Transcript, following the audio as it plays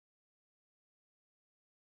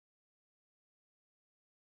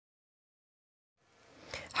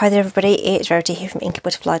Hi there everybody, it's Rarity here from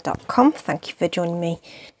inkybutterfly.com. Thank you for joining me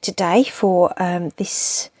today for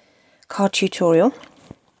this card tutorial.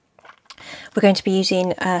 We're going to be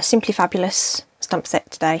using a Simply Fabulous stamp set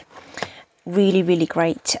today. Really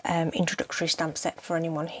great introductory stamp set for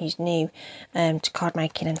anyone who's new to card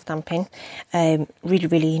making and stamping.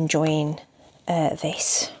 Really enjoying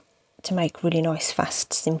this to make really nice,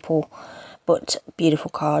 fast, simple but beautiful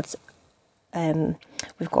cards.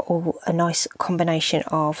 We've got a nice combination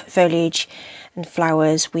of foliage and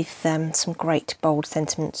flowers with some great bold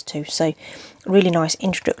sentiments too. So really nice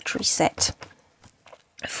introductory set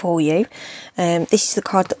for you. This is the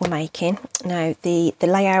card that we're making. Now the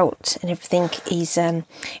layout and everything is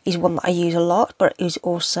one that I use a lot, but is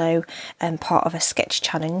also part of a sketch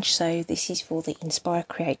challenge. So this is for the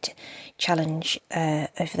Inspire.Create.Challenge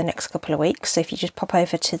over the next couple of weeks. So if you just pop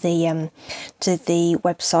over to the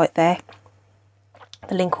website there,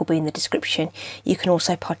 the link will be in the description. You can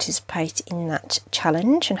also participate in that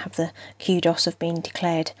challenge and have the kudos of being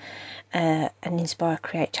declared an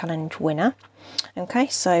Inspire.Create Challenge winner. Okay,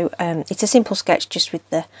 so it's a simple sketch just with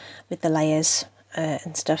the layers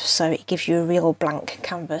and stuff, so it gives you a real blank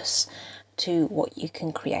canvas to what you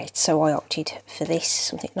can create. So I opted for this,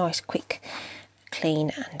 something nice, quick,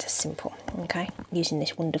 clean and simple. Okay, using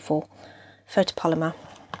this wonderful photopolymer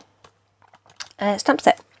stamp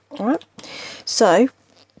set. Alright, so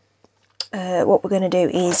what we're going to do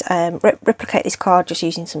is replicate this card just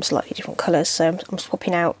using some slightly different colours. So I'm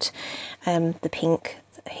swapping out the pink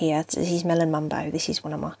here. This is Melon Mambo. This is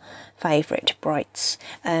one of my favourite brights,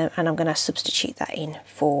 and I'm going to substitute that in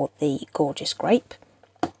for the Gorgeous Grape.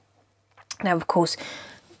 Now of course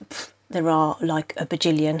there are like a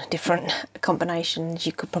bajillion different combinations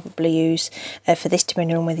you could probably use for this,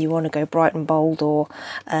 depending on whether you want to go bright and bold or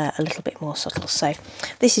a little bit more subtle. So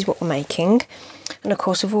this is what we're making, and of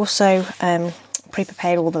course we've also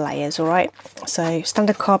pre-prepared all the layers. Alright, so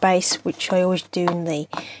standard card base, which I always do in the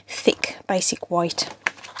thick basic white,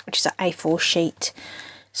 which is an A4 sheet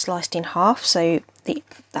sliced in half, so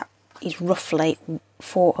that is roughly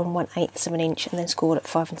 4 1/8 of an inch, and then scored at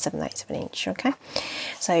 5 7/8 of an inch. Okay,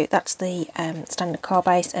 so that's the standard card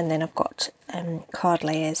base, and then I've got card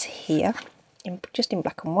layers here just in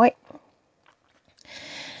black and white.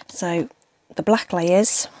 So the black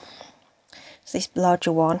layers, so this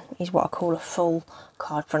larger one is what I call a full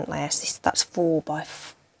card front layer. So that's 4 by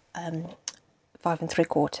 5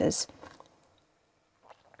 3/4.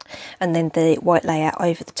 And then the white layer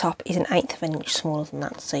over the top is 1/8 of an inch smaller than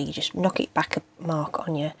that. So you just knock it back a mark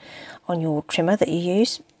on your trimmer that you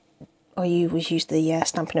use. I always use the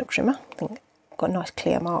Stampin Up trimmer. I think I've got nice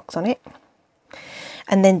clear marks on it.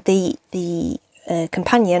 And then the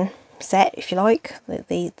companion set, if you like,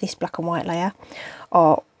 this black and white layer,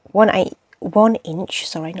 are 1 inch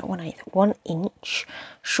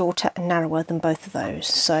shorter and narrower than both of those.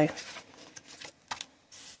 So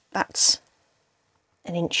that's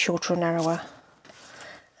 1 inch shorter and narrower,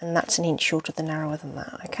 and that's 1 inch shorter than narrower than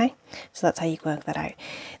that. Okay, so that's how you work that out.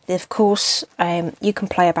 Of course, you can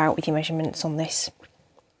play about with your measurements on this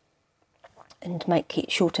and make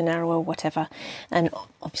it shorter, narrower, whatever. And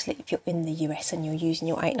obviously if you're in the US and you're using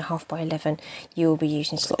your 8.5 by 11, you'll be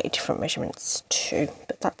using slightly different measurements too,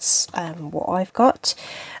 but that's what I've got.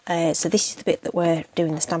 So this is the bit that we're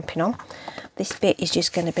doing the stamping on. This bit is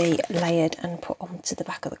just going to be layered and put onto the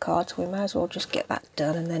back of the card, so we may as well just get that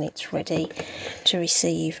done, and then it's ready to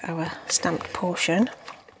receive our stamped portion.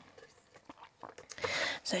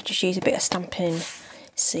 So just use a bit of Stampin'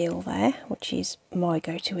 Seal there, which is my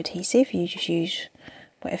go-to adhesive. You just use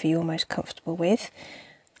whatever you're most comfortable with.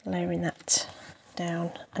 Layering that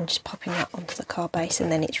down and just popping that onto the card base,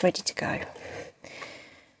 and then it's ready to go.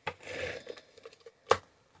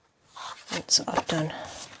 Once I've done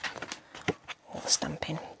all the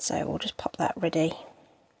stamping, so we'll just pop that ready.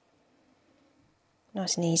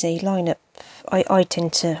 Nice and easy. Line up. I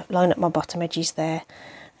tend to line up my bottom edges there,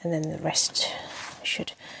 and then the rest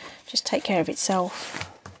should just take care of itself.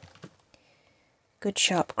 Good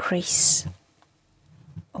sharp crease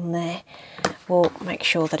on there will make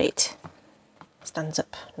sure that it stands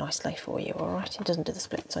up nicely for you. Alright, it doesn't do the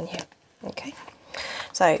splits on you. Okay,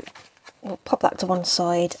 so we'll pop that to one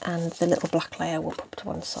side, and the little black layer will pop to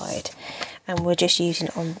one side, and we're just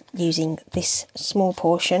using this small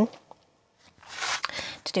portion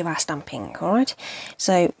to do our stamping. Alright,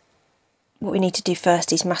 so what we need to do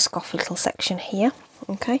first is mask off a little section here.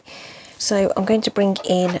 Okay, so I'm going to bring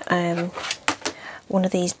in one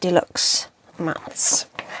of these deluxe mats.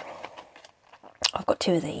 I've got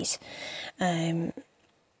 2 of these. They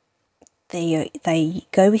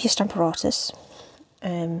go with your Stamparatus.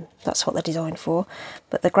 That's what they're designed for,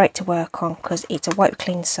 but they're great to work on because it's a wipe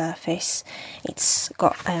clean surface. It's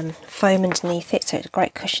got foam underneath it, so it's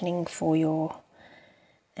great cushioning for your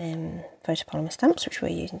photopolymer stamps, which we're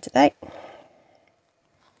using today.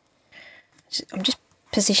 I'm just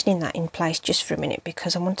positioning that in place just for a minute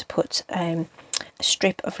because I want to put a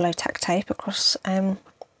strip of low tack tape across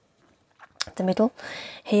the middle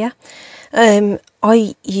here.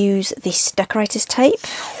 I use this decorator's tape,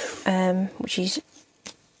 which is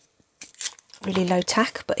really low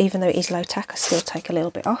tack, but even though it is low tack, I still take a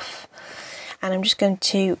little bit off. And I'm just going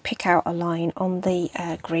to pick out a line on the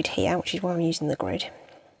grid here, which is why I'm using the grid.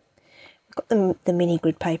 I've got the mini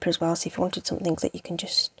grid paper as well, so if you wanted something that you can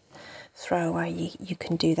just throw away, you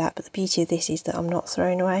can do that. But the beauty of this is that I'm not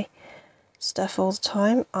throwing away stuff all the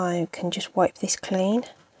time. I can just wipe this clean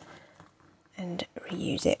and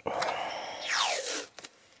reuse it.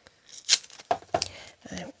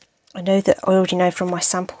 I know that I already know from my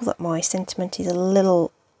sample that my sentiment is a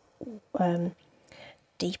little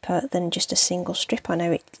deeper than just a single strip. I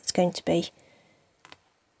know it's going to be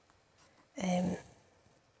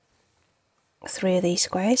 3 of these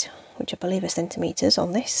squares, which I believe are centimetres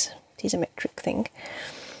on this. It is a metric thing.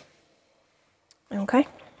 Okay,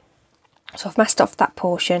 so I've masked off that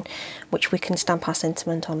portion, which we can stamp our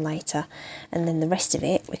sentiment on later, and then the rest of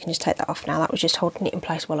it we can just take that off now. That was just holding it in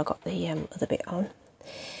place while I got the other bit on.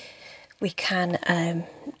 We can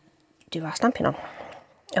do our stamping on,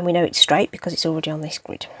 and we know it's straight because it's already on this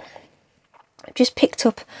grid. I've just picked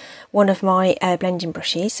up one of my blending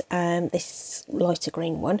brushes, this lighter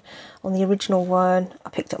green one. On the original one I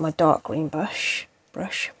picked up my dark green brush.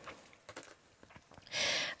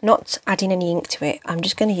 Not adding any ink to it, I'm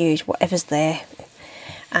just going to use whatever's there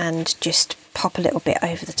and just pop a little bit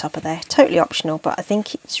over the top of there. Totally optional, but I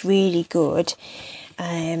think it's really good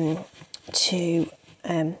to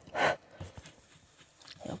a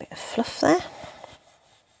little bit of fluff there.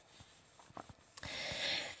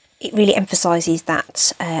 It really emphasises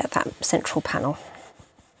that that central panel,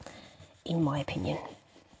 in my opinion.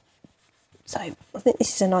 So I think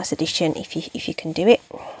this is a nice addition if you can do it.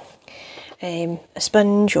 A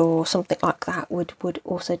sponge or something like that would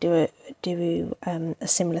also do a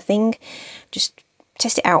similar thing. Just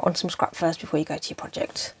test it out on some scrap first before you go to your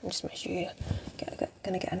project, and just make sure you're going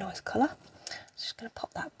to get a nice colour. Just going to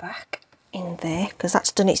pop that back in there because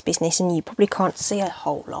that's done its business, and you probably can't see a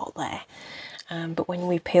whole lot there. But when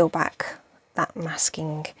we peel back that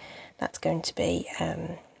masking, that's going to be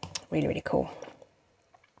really, really cool.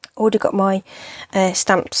 Already got my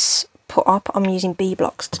stamps put up. I'm using B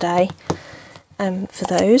blocks today for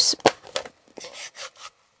those.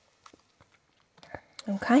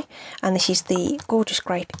 Okay, and this is the gorgeous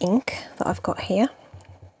grape ink that I've got here.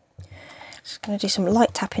 Just going to do some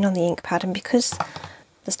light tapping on the ink pad, and because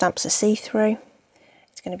the stamps are see-through,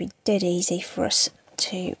 it's going to be dead easy for us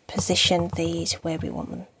to position these where we want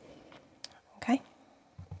them. Okay.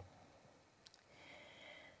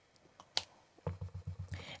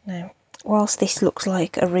 Now, whilst this looks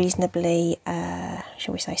like a reasonably,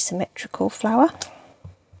 shall we say, symmetrical flower,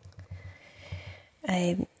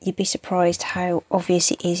 you'd be surprised how obvious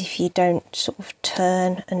it is if you don't sort of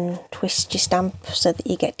turn and twist your stamp so that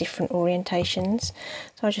you get different orientations.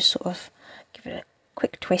 So I just sort of give it a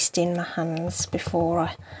quick twist in my hands before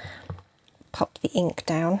I pop the ink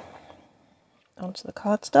down onto the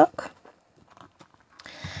cardstock.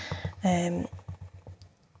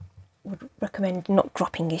 Would recommend not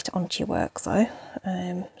dropping it onto your work though.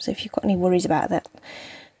 So if you've got any worries about that,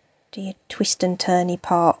 do your twist and turny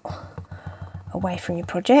part away from your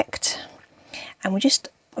project. And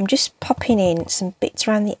I'm just popping in some bits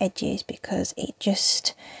around the edges because it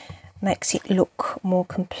just makes it look more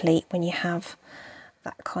complete when you have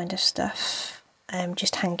that kind of stuff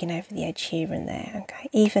just hanging over the edge here and there. Okay,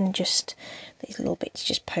 even just these little bits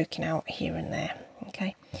just poking out here and there.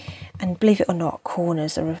 Okay, and believe it or not,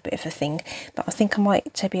 corners are a bit of a thing, but I think I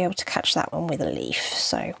might be able to catch that one with a leaf,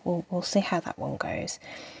 so we'll see how that one goes.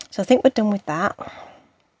 So I think we're done with that,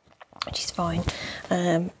 which is fine,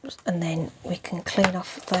 and then we can clean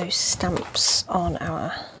off those stamps on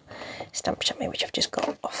our stamp chamois, which I've just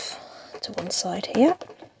got off to one side here.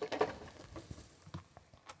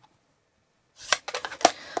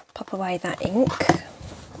 Pop away that ink,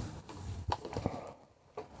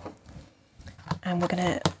 and we're going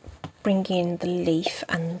to bring in the leaf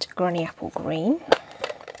and Granny Apple Green.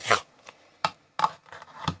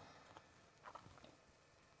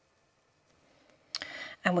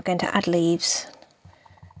 And we're going to add leaves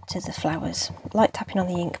to the flowers. Light tapping on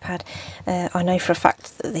the ink pad. I know for a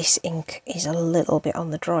fact that this ink is a little bit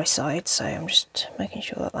on the dry side, so I'm just making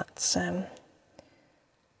sure that that's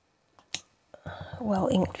well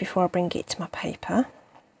inked before I bring it to my paper.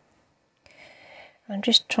 I'm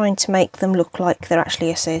just trying to make them look like they're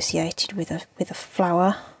actually associated with a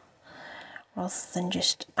flower rather than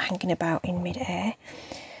just hanging about in mid-air.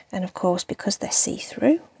 And of course, because they're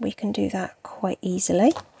see-through, we can do that quite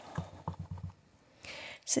easily.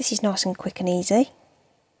 So this is nice and quick and easy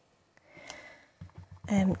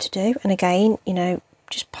to do. And again, you know,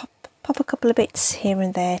 just pop a couple of bits here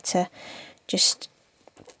and there to just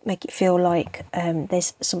make it feel like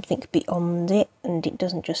there's something beyond it and it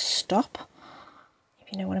doesn't just stop.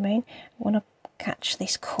 You know what I mean? I want to catch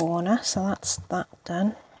this corner, so that's that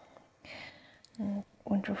done. I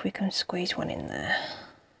wonder if we can squeeze one in there.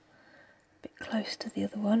 A bit close to the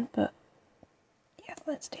other one, but yeah,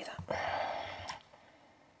 let's do that.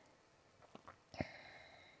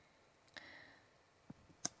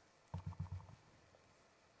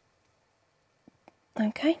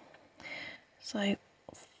 Okay, so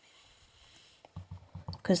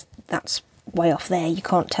because that's way off there, you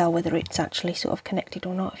can't tell whether it's actually sort of connected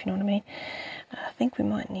or not, if you know what I mean. I think we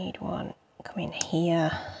might need one come in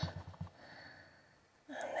here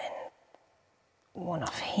and then one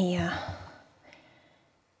off here,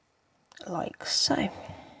 like so.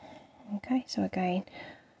 Okay, so again,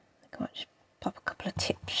 I might just pop a couple of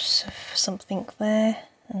tips of something there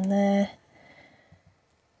and there,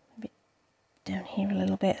 a bit down here a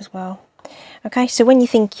little bit as well. Okay, so when you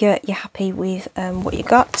think you're happy with what you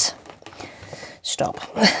got, stop.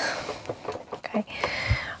 Okay,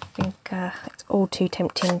 I think it's all too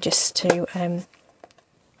tempting just to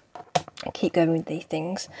keep going with these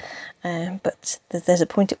things, but there's a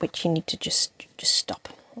point at which you need to just stop.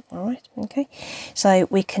 All right, okay, so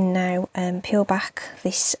we can now peel back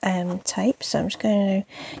this tape. So I'm just going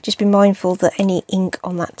to just be mindful that any ink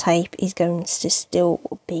on that tape is going to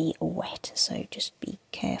still be wet, so just be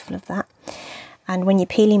careful of that. And when you're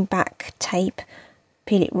peeling back tape,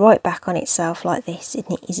 peel it right back on itself like this, and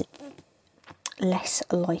it is less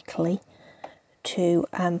likely to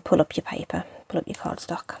pull up your paper, pull up your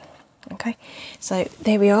cardstock. Okay, so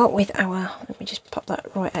there we are with our, let me just pop that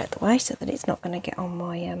right out of the way so that it's not going to get on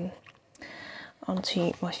my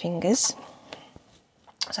onto my fingers.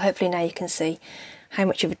 So hopefully now you can see how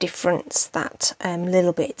much of a difference that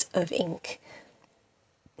little bit of ink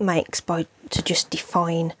makes to just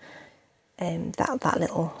define that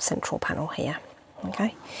little central panel here.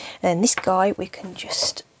 Okay, and this guy we can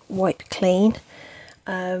just wipe clean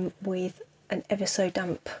with an ever so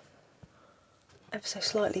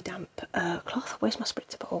slightly damp cloth. Where's my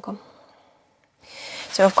spritzer bottle gone?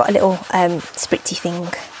 So I've got a little spritzy thing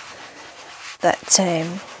that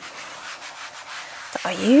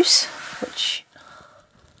I use, which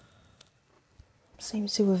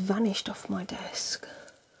seems to have vanished off my desk.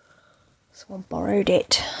 Someone borrowed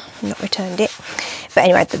it, not returned it. But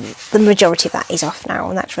anyway, the majority of that is off now,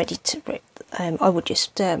 and that's ready to rip. I would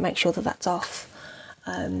just make sure that that's off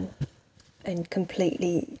and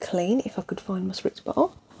completely clean if I could find my spritz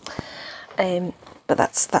bottle. But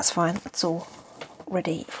that's fine. That's all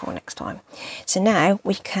ready for next time. So now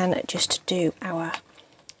we can just do our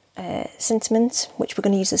sentiments, which we're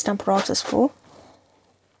going to use the Stampin' for.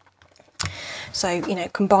 So, you know,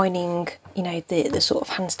 combining, you know, the sort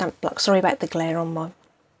of hand stamp block. Sorry about the glare on my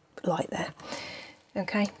light there.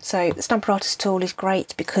 Okay, so the Stampin' tool is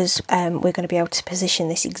great because we're going to be able to position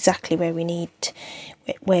this exactly where we need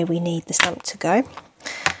the stamp to go.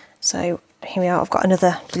 So here we are. I've got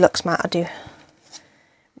another deluxe mat I do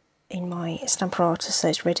in my Stampin', so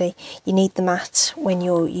it's ready. You need the mat when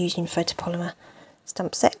you're using photopolymer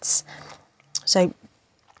stamp sets. So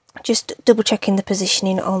just double checking the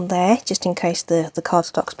positioning on there, just in case the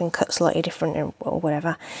cardstock's been cut slightly different or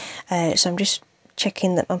whatever. So I'm just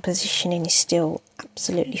checking that my positioning is still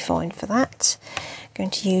absolutely fine for that. I'm going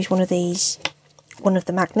to use one of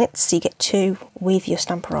the magnets, so you get two with your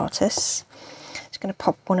Stampin'. Just going to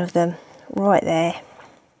pop one of them right there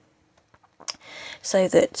so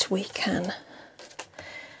that we can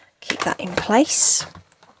keep that in place.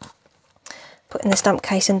 Putting the stamp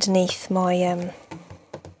case underneath my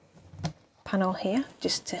panel here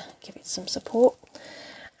just to give it some support,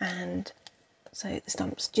 and so the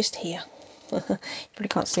stamp's just here. You probably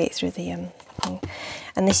can't see it through the thing.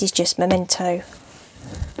 And this is just Memento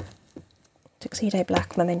Tuxedo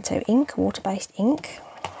Black Memento ink, water-based ink.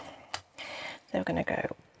 So we're going to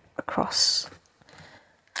go across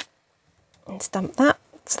and stamp that.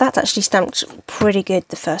 So that's actually stamped pretty good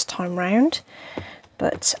the first time round,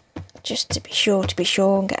 but just to be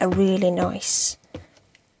sure and get a really nice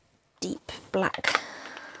deep black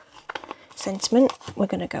sentiment, we're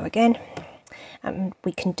going to go again And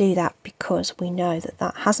we can do that because we know that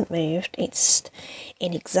that hasn't moved. It's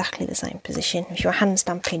in exactly the same position. If you were hand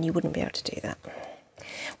stamping, you wouldn't be able to do that.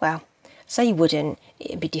 Well, say you wouldn't,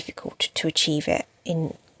 it'd be difficult to achieve it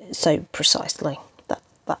in so precisely.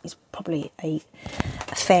 That is probably a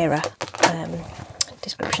fairer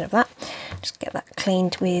description of that. Just get that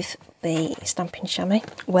cleaned with the Stampin' Chamois.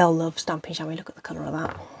 Well loved Stampin' Chamois, look at the colour of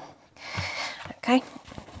that. Okay.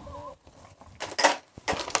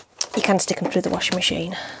 You can stick them through the washing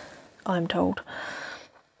machine, I'm told.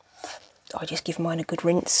 I just give mine a good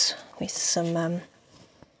rinse with some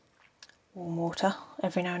warm water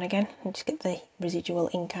every now and again and just get the residual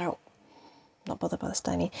ink out. Not bothered by the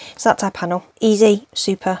staining. So that's our panel. Easy,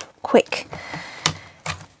 super, quick.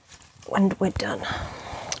 When we're done,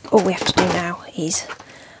 all we have to do now is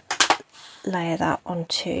layer that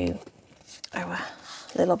onto our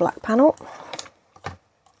little black panel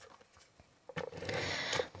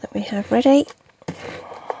that we have ready.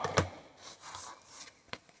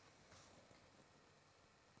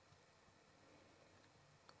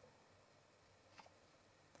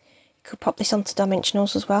 You could pop this onto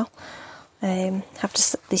dimensionals as well.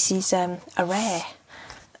 This is a rare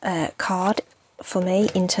card for me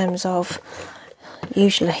in terms of,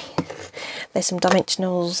 usually there's some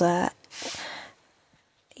dimensionals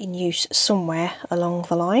in use somewhere along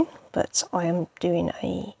the line, but I am doing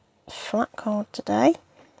a flat card today.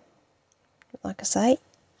 Like I say,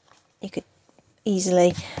 you could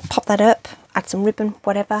easily pop that up, add some ribbon,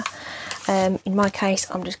 whatever. In my case,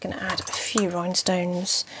 I'm just going to add a few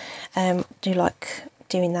rhinestones. Do like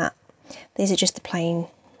doing that. These are just the plain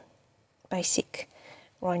basic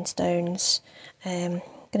rhinestones. I'm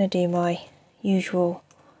going to do my usual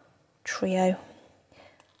trio.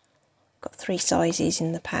 Got 3 sizes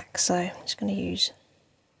in the pack, so I'm just going to use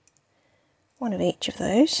one of each of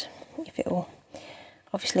those. If it will,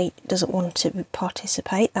 obviously doesn't want to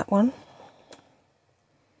participate, that one.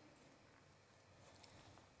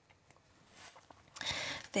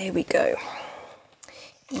 There we go.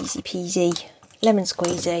 Easy peasy, lemon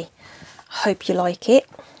squeezy. Hope you like it.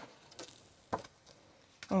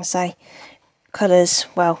 I say, colours,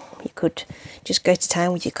 well, you could just go to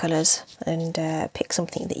town with your colours and pick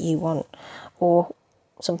something that you want, or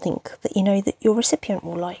something that you know that your recipient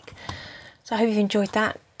will like. So I hope you've enjoyed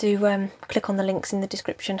that. Do click on the links in the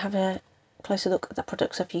description, have a closer look at the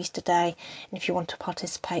products I've used today, and if you want to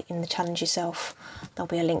participate in the challenge yourself, there'll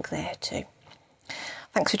be a link there too.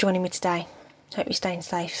 Thanks for joining me today. Hope you're staying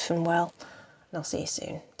safe and well, and I'll see you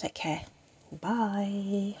soon. Take care.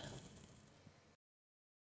 Bye.